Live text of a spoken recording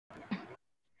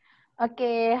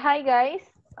Okay, hi guys.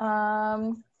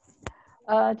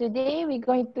 Today we're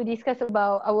going to discuss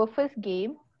about our first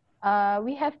game.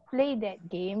 We have played that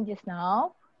game just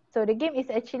now. So the game is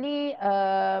actually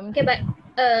Okay, but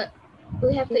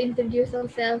we have to introduce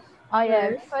ourselves oh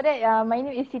yeah. first. Before that, my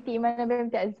name is Siti Iman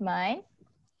binti Azman.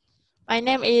 My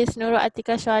name is Nurul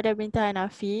Atika Syuhada binti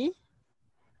Hanafi.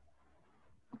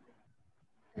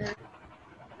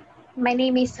 My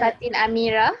name is Fatin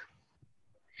Amira.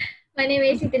 My name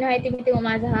is Siti Nurhaiti binti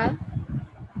Muhammad.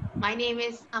 My name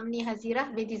is Amni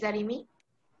Hazira binti Zarimi.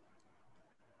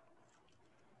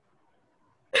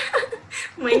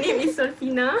 My name is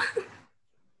Solfina.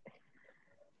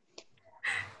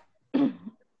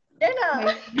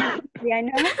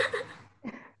 Diana.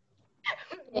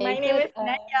 My name is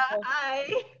Nadia. Hi.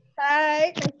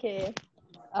 Hi. Okay.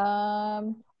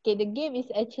 Okay. The game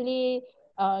is actually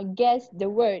guess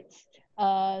the words.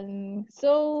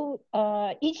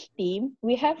 Each team,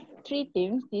 we have 3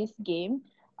 teams this game.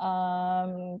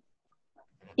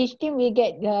 Each team will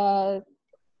get their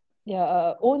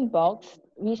own box,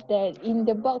 which that in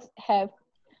the box have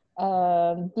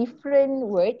different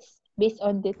words based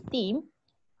on the theme.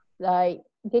 Like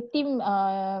the theme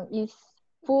is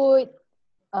food,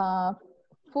 uh,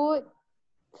 food,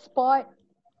 sport,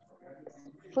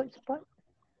 food, sport,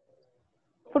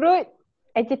 fruit,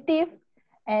 adjective,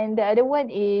 and the other one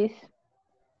is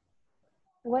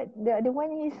what? The other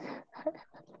one is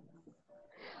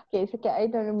okay. So okay, I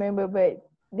don't remember, but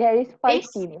there is 5 Place.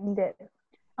 team in that.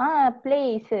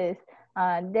 Places.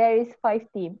 There is 5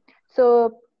 team.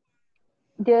 So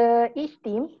each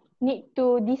team need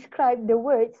to describe the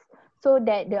words so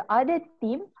that the other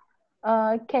team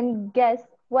can guess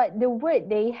what the word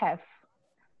they have.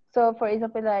 So for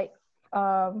example, like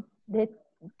the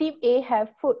team A have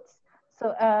foods.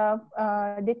 So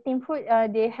the team food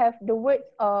they have the words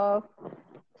of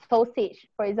sausage,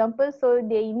 for example. So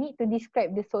they need to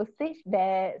describe the sausage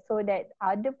that so that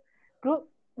other group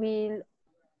will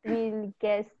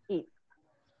guess it.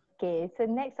 Okay, so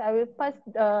next I will pass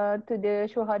to the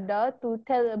Shuhada to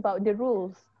tell about the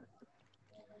rules.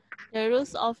 The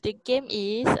rules of the game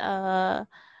is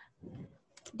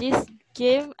this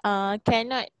game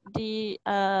cannot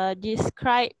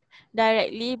describe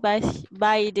directly by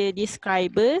the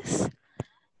describers.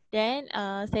 Then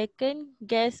second,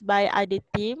 guess by other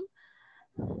team.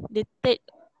 The third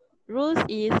rules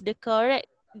is the correct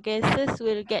guesses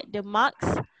will get the marks.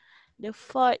 The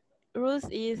fourth rules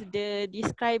is the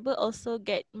describer also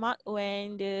get mark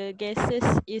when the guesses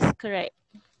is correct.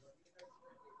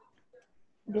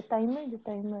 The timer.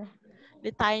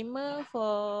 The timer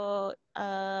for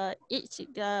each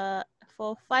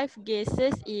for 5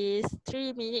 guesses is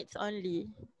 3 minutes only.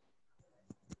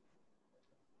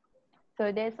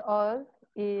 So that's all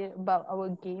about our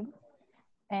game.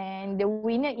 And the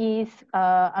winner is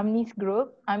Amni's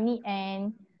group, Amni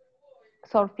and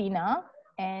Sorfina.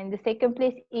 And the second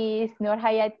place is Nur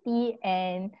Hayati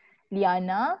and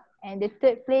Liana. And the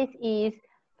third place is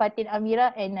Fatin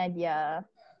Amira and Nadia.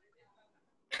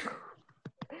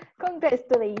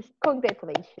 Congratulations.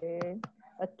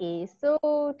 Okay, so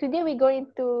today we're going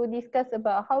to discuss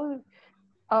about how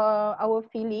our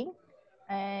feeling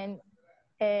and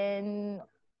and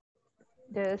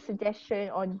the suggestion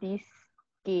on this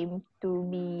game to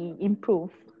be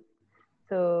improved.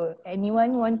 So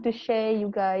anyone want to share you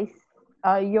guys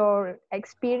your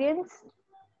experience?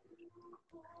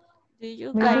 Do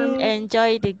you guys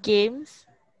enjoy the games?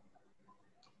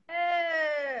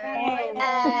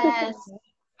 Yes.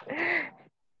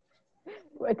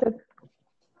 What's up?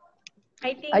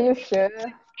 I think Are you sure?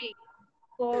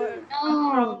 for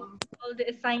from all the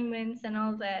assignments and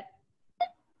all that.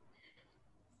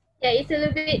 Yeah, it's a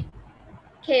little bit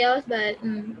chaos, but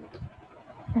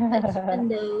it's fun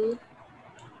though.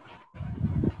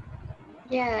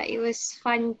 Yeah, it was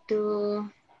fun to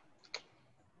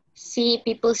see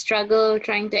people struggle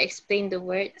trying to explain the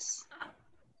words.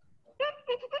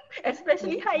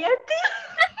 Especially Hayati.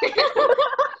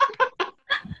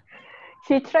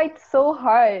 She tried so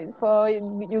hard for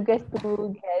you guys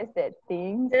to guess that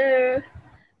thing.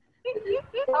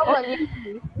 How about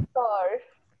you, Sor?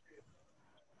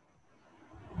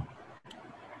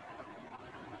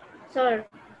 Sorry.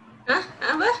 Huh?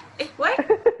 Apa? What?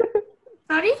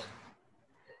 Sorry?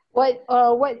 What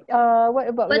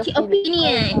about What's your your feeling?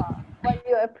 opinion? What's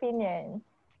your opinion?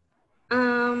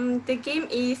 The game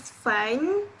is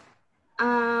fun.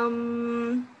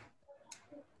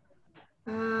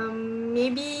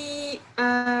 Maybe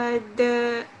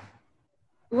the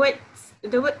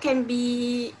word can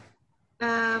be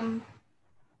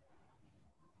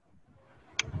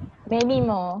Many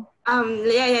more.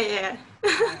 yeah.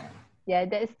 Yeah,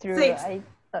 that's true. 6. I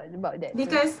thought about that too.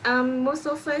 Because most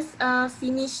of us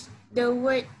finish the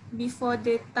word before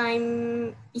the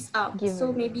time is up.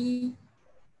 So Given. maybe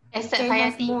Except can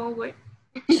have Hayati. more word.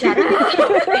 Shut up.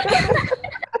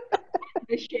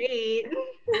 The shade.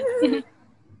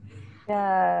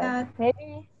 Yeah,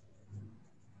 maybe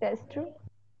that's true.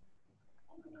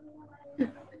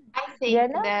 I think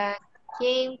Liana? the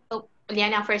game. Oh,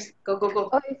 Liana first. Go, go, go.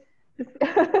 Oh,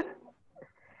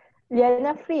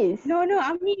 Liana freeze. No,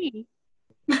 Ami.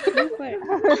 You first.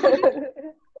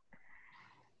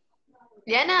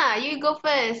 Liana, you go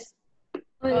first.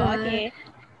 Oh, okay.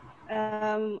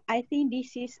 I think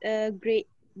this is a great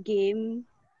game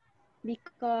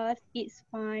because it's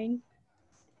fun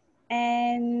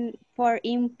and for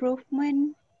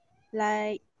improvement,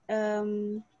 like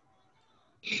some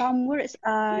words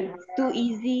are too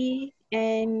easy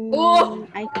and Oh.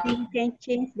 I think can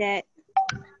change that.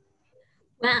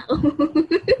 Wow.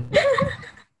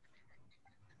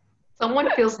 Someone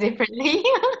feels differently.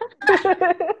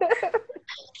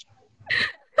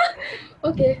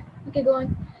 Okay, go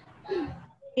on.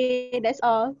 Okay, that's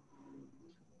all.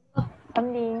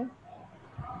 Amni.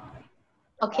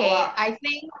 Okay, I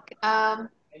think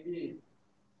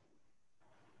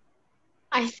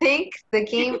the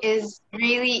game is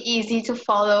really easy to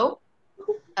follow.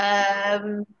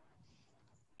 Um,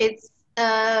 it's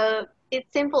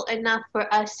it's simple enough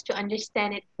for us to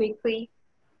understand it quickly,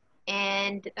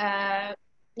 and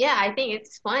yeah, I think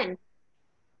it's fun.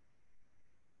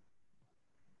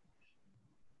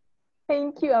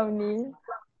 Thank you, Amni.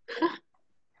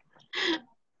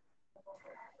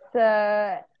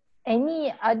 So,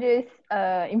 any others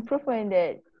improvement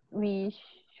that we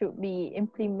should be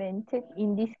implemented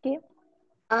in this game?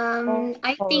 I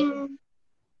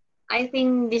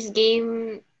think this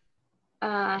game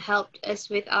helped us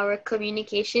with our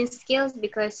communication skills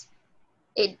because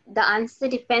the answer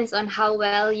depends on how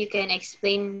well you can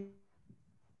explain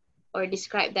or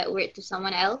describe that word to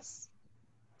someone else.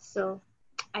 So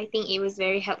I think it was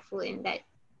very helpful in that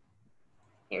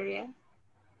area.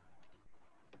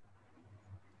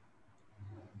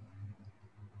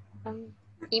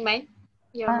 Iman,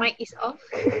 your mic is off.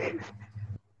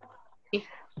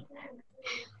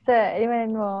 So,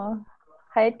 anyone more?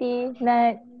 Hayati,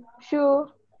 Nat, Shu.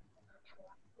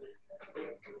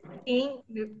 I think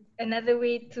another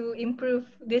way to improve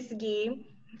this game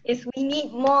is we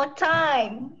need more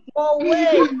time, more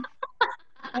words.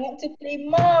 I want to play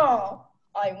more.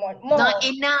 I want more. Not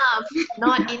enough.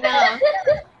 Not enough.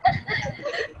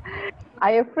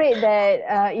 I afraid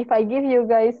that if I give you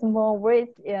guys more words,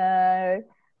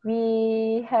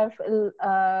 we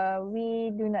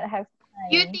do not have time.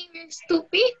 You think we're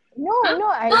stupid? No, no,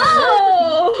 I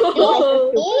Oh.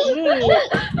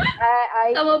 I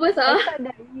Tambah besar. thought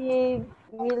that we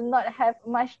will not have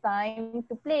much time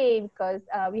to play because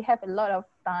we have a lot of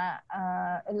time,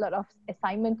 a lot of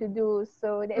assignment to do.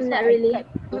 So that's Not why really. I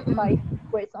cut to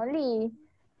 5 words only.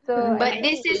 So But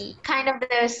this is kind of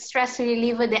the stress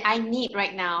reliever that I need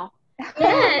right now.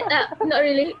 Yeah, not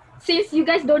really. Since you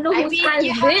guys don't know I who's mean, has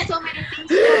you have it. so many things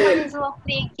to do, might as well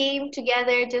play a game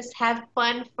together, just have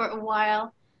fun for a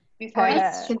while before you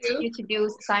That's continue to do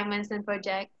assignments and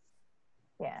projects.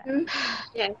 yeah.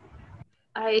 Yeah.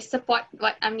 I support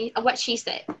what she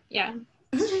said. Yeah.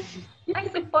 I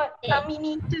support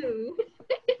Amini too.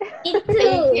 It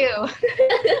Thank too. you.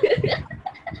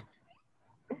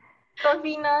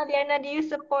 Sofina, Liana, do you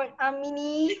support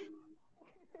Amini?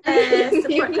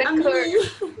 Support Ami.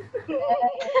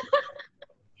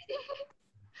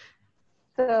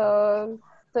 So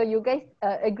you guys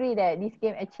agree that this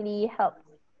game actually helps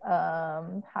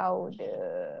how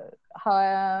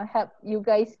help you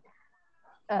guys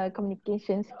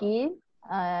communication skill.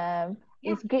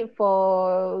 It's great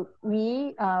for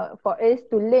us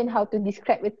to learn how to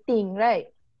describe a thing, right?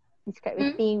 Describe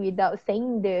a thing without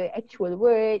saying the actual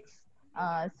words.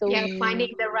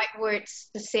 Finding the right words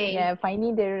to say. Yeah,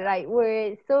 finding the right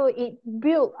words. So it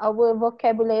built our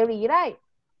vocabulary, right?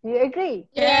 Do you agree?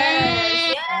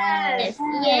 Yes. Yes.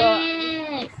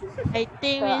 Yes. I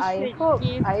think So we I should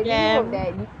give really hope them.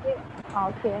 that this game.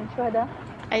 Okay, Shuhada.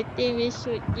 I think we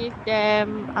should give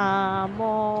them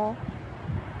more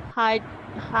hard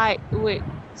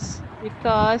words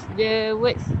because the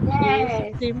words is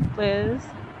Yes. simple.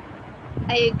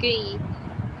 I agree.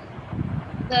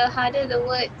 The harder the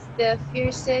words, the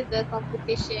fiercer the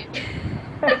competition.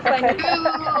 True.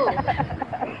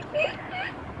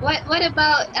 What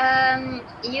about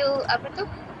you apa tu?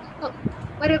 Oh,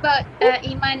 what about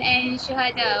Iman and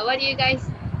Shahada? What do you guys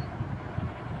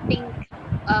think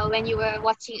when you were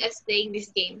watching us playing this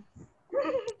game?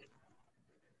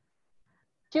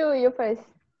 Shu, you first.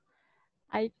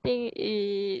 I think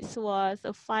it was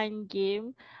a fun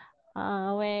game.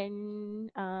 When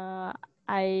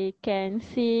I can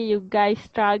see you guys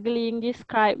struggling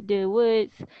describe the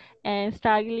words and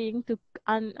struggling to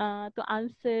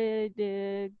answer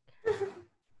the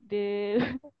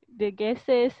the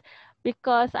guesses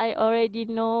because I already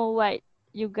know what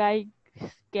you guys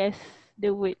guess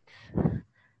the words.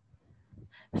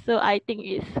 So I think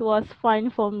it was fun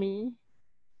for me.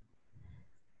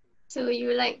 So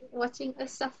you like watching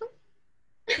us suffer?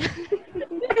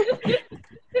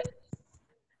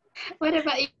 What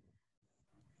about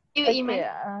you, Okay, Iman?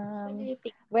 What do you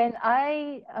think? when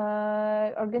I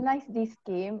organize this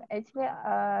game, actually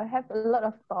I have a lot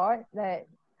of thought that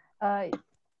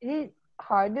is it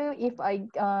harder if I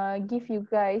give you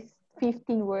guys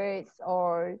 15 words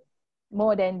or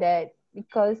more than that?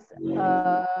 Because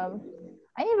I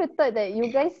never thought that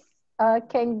you guys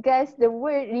can guess the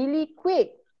word really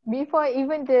quick before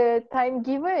even the time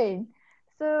given.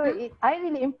 So I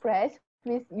really impressed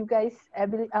with you guys'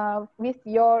 with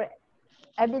your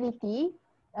ability.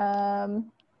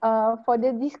 For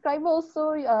the describe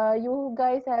also, you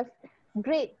guys have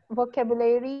great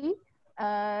vocabulary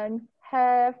and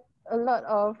have a lot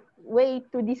of way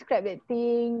to describe that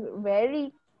thing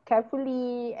very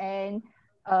carefully, and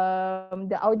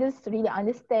the audience really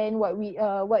understand what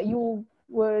you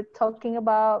were talking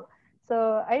about.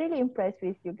 So I really impressed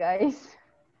with you guys.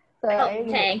 So Oh, I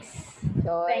really thanks.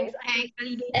 enjoy. Thanks, I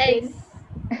Thanks. validation.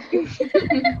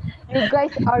 You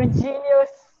guys are genius.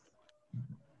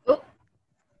 Oh,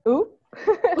 Ooh.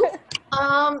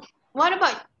 What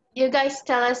about you guys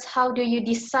tell us how do you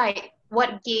decide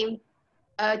what game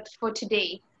for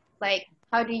today? Like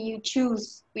how do you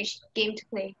choose which game to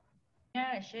play?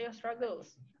 Yeah, share your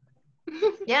struggles.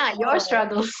 Yeah, your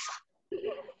struggles.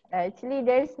 Actually,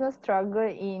 there is no struggle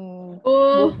in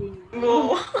oh, moving.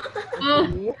 Whoa.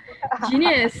 oh, Actually,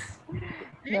 genius.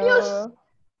 no.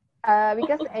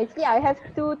 Because actually I have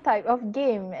two type of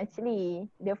game actually.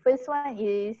 The first one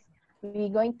is we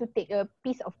going to take a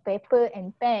piece of paper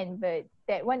and pen, but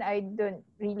that one I don't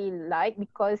really like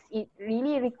because it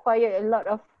really require a lot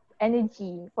of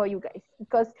energy for you guys,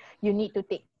 because you need to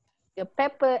take a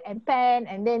paper and pen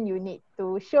and then you need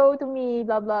to show to me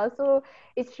blah blah. So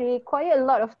it's require a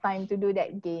lot of time to do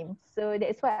that game. So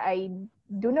that's why I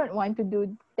do not want to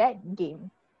do that game.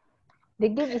 The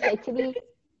game is actually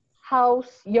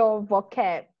How's Your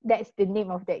Vocab. That's the name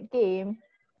of that game.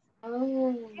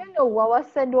 Oh, You know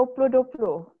Wawasan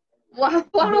 2020? wow, The,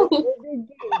 wow. the game.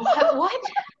 What?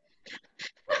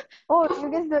 Oh,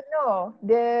 you guys don't know.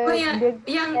 Oh yeah, The game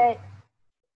yang that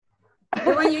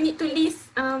the one you need to list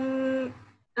according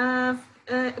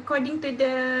to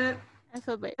the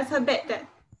Alphabet. alphabet that.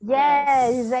 yeah,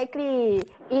 Yes. exactly.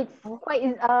 It's quite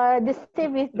the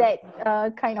same with that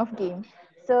kind of game.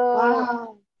 So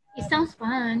Wow. It sounds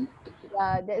fun.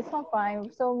 yeah, that's not fine.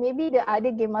 So maybe the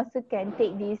other game master can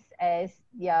take this as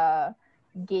their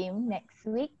game next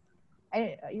week.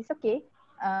 It's okay.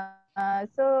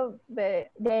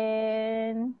 But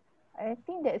then I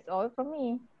think that's all from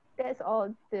me. That's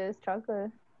all the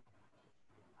struggle.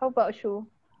 How about you?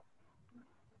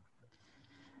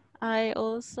 I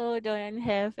also don't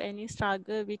have any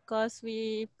struggle because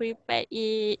we prepared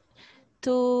it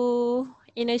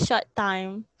in a short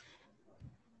time.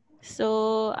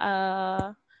 So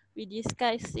we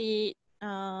discussed it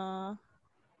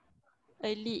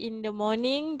early in the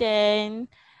morning. Then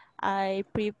I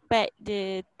prepared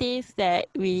the things that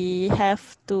we have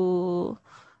to,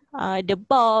 the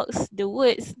box, the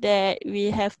words that we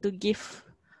have to give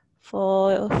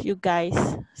for you guys.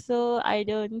 So I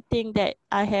don't think that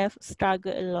I have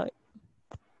struggled a lot.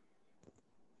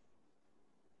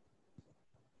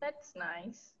 That's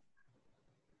nice.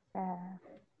 Yeah.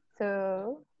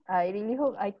 So I really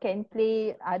hope I can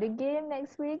play other game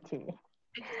next week.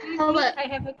 Excuse How me, about I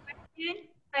have a question.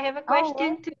 I have a Oh, question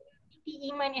what? to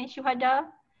Siti, Iman, and Shuhada.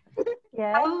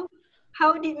 Yeah.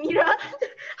 How did Mira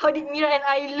and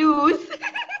I lose?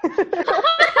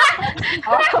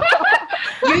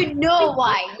 You know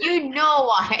why. You know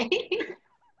why.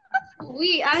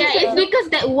 We yeah, it's answered. because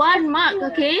that one mark,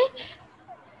 okay?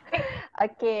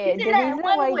 Okay. Is it The like reason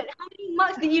one why word? How many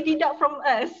marks did you deduct from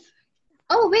us?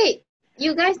 Oh, wait.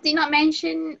 You guys did not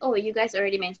mention. Oh, you guys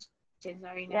already mentioned.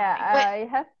 Sorry, never yeah, mind. But I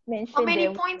have how mentioned many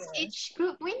the points each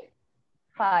group win?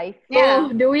 5. Yeah.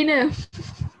 Oh, the winner.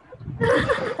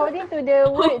 It's according to the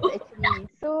words actually.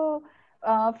 So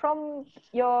from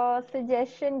your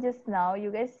suggestion just now,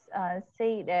 you guys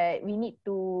say that we need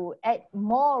to add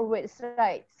more words,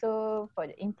 right? So for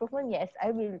the improvement, yes,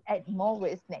 I will add more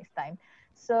words next time.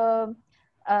 So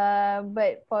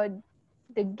but for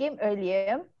the game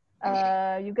earlier,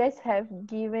 you guys have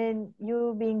been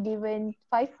given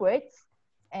 5 words,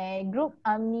 and group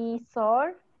Amni,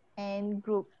 Sor, and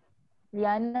group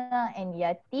Liana and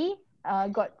Yati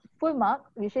got full mark,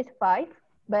 which is 5,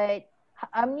 but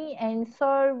Amni and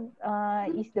Sor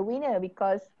is the winner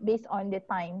because based on the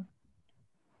time.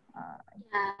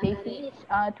 They finished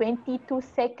 22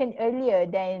 seconds earlier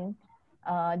than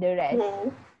the rest.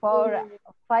 For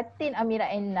Fatin, Amira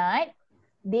and Nat,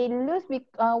 they lose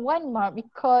 1 mark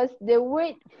because the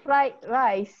word fried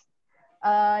rice.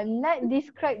 Nat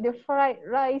described the fried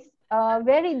rice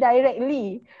very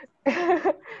directly,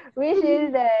 which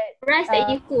is that Rice that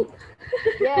you cook.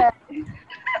 yeah,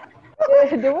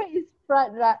 the word is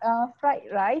fried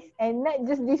rice, and Nat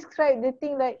just described the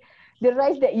thing like the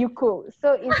rice that you cook.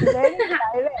 So it's very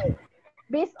direct.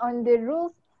 Based on the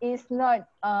rules, we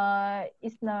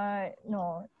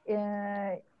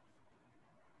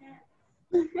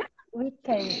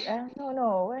can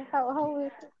no how we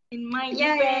In my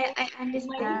Yeah, defense, I in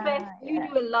my understand. defense, you yeah.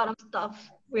 do a lot of stuff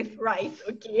with rice,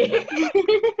 okay?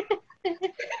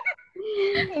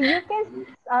 You can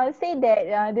say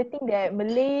that the thing that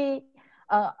Malay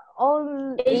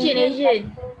all Asian. like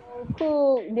to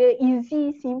cook the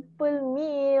easy simple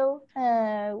meal.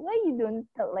 Why you don't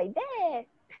talk like that?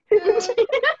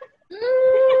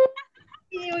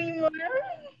 You, Iman.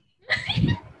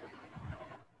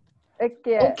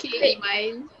 Okay. Okay,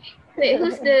 Iman. Wait,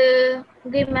 who's the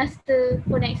game master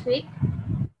for next week?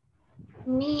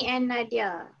 Me and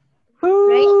Nadia.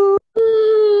 Who?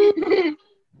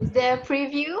 Is there a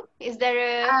preview? Is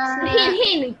there a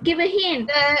Hint. Give a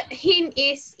hint. The hint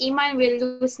is Iman will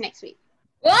lose next week.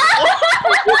 I'm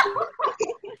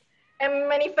The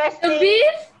manifesting.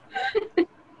 beef?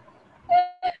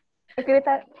 Okay,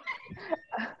 tak.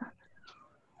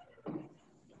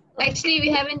 Actually, we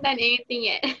haven't done anything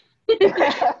yet.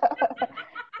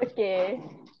 Okay.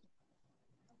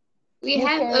 We You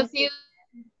have a can- few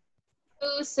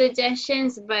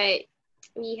suggestions, but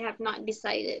we have not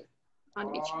decided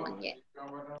on which one yet.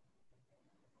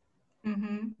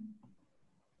 Mm-hmm.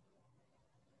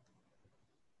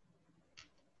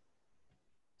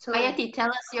 So, Ayati, tell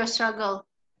us your struggle.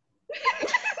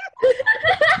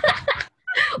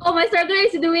 Oh, my struggle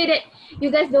is the way that you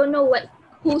guys don't know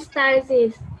who Styles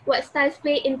is. What Styles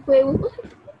play in Kuewu.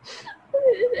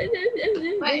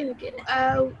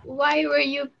 why were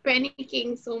you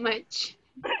panicking so much?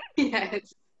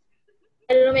 Yes.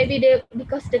 I don't know, maybe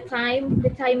because the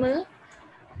timer.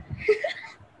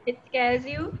 It scares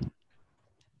you?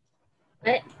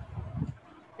 What?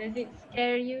 Does it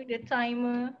scare you, the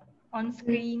timer on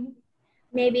screen?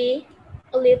 Maybe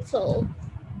a little.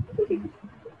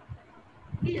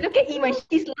 Look at Iman,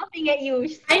 she's laughing at you.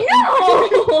 She's I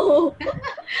know!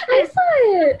 I saw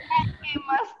it. Game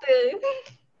master.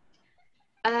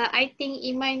 I think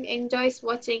Iman enjoys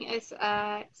watching us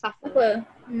suffer. Apa?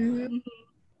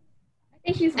 I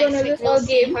think she's Next gonna week lose all we'll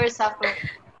see game. her suffer.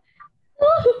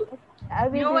 I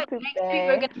will You know be what? Next week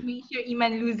we're prepared. gonna make sure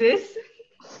Iman loses.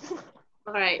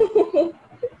 All right.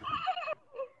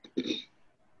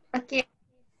 Okay.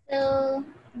 So,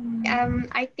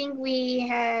 I think we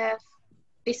have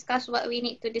discussed what we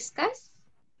need to discuss.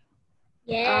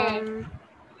 yeah.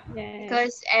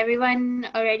 Because everyone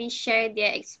already shared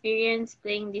their experience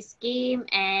playing this game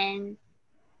and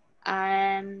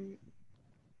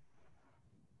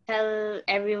tell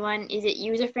everyone, is it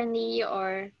user friendly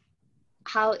or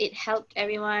how it helped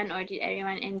everyone, or did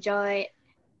everyone enjoy?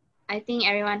 I think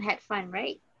everyone had fun,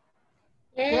 right?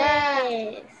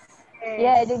 Yes.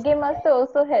 Yeah, the game master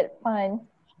also had fun.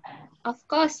 Of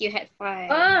course you had fun.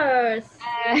 Of course.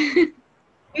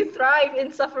 You thrive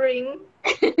in suffering.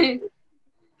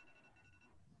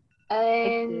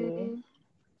 And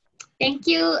thank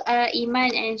you,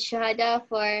 Iman and Shahada,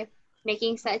 for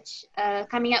making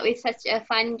coming up with such a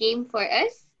fun game for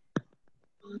us.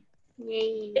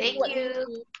 Yay! Thank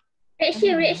you.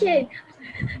 Reaction.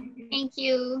 Thank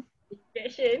you.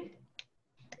 Reaction.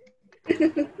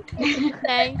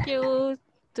 Thank you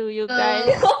to you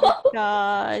guys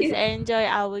because enjoy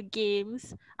our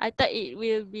games. I thought it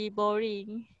will be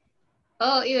boring.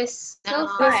 Oh, it was so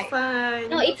No. fun. Fun.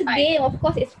 No, it's a game. Of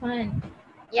course, it's fun.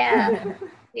 Yeah,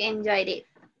 we enjoyed it.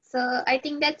 So I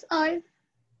think that's all.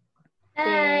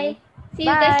 Bye. See you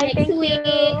Bye. guys next Thank week.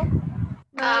 you.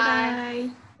 Bye.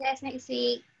 Yes, next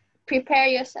week. Prepare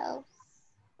yourselves.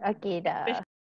 Okay, dah.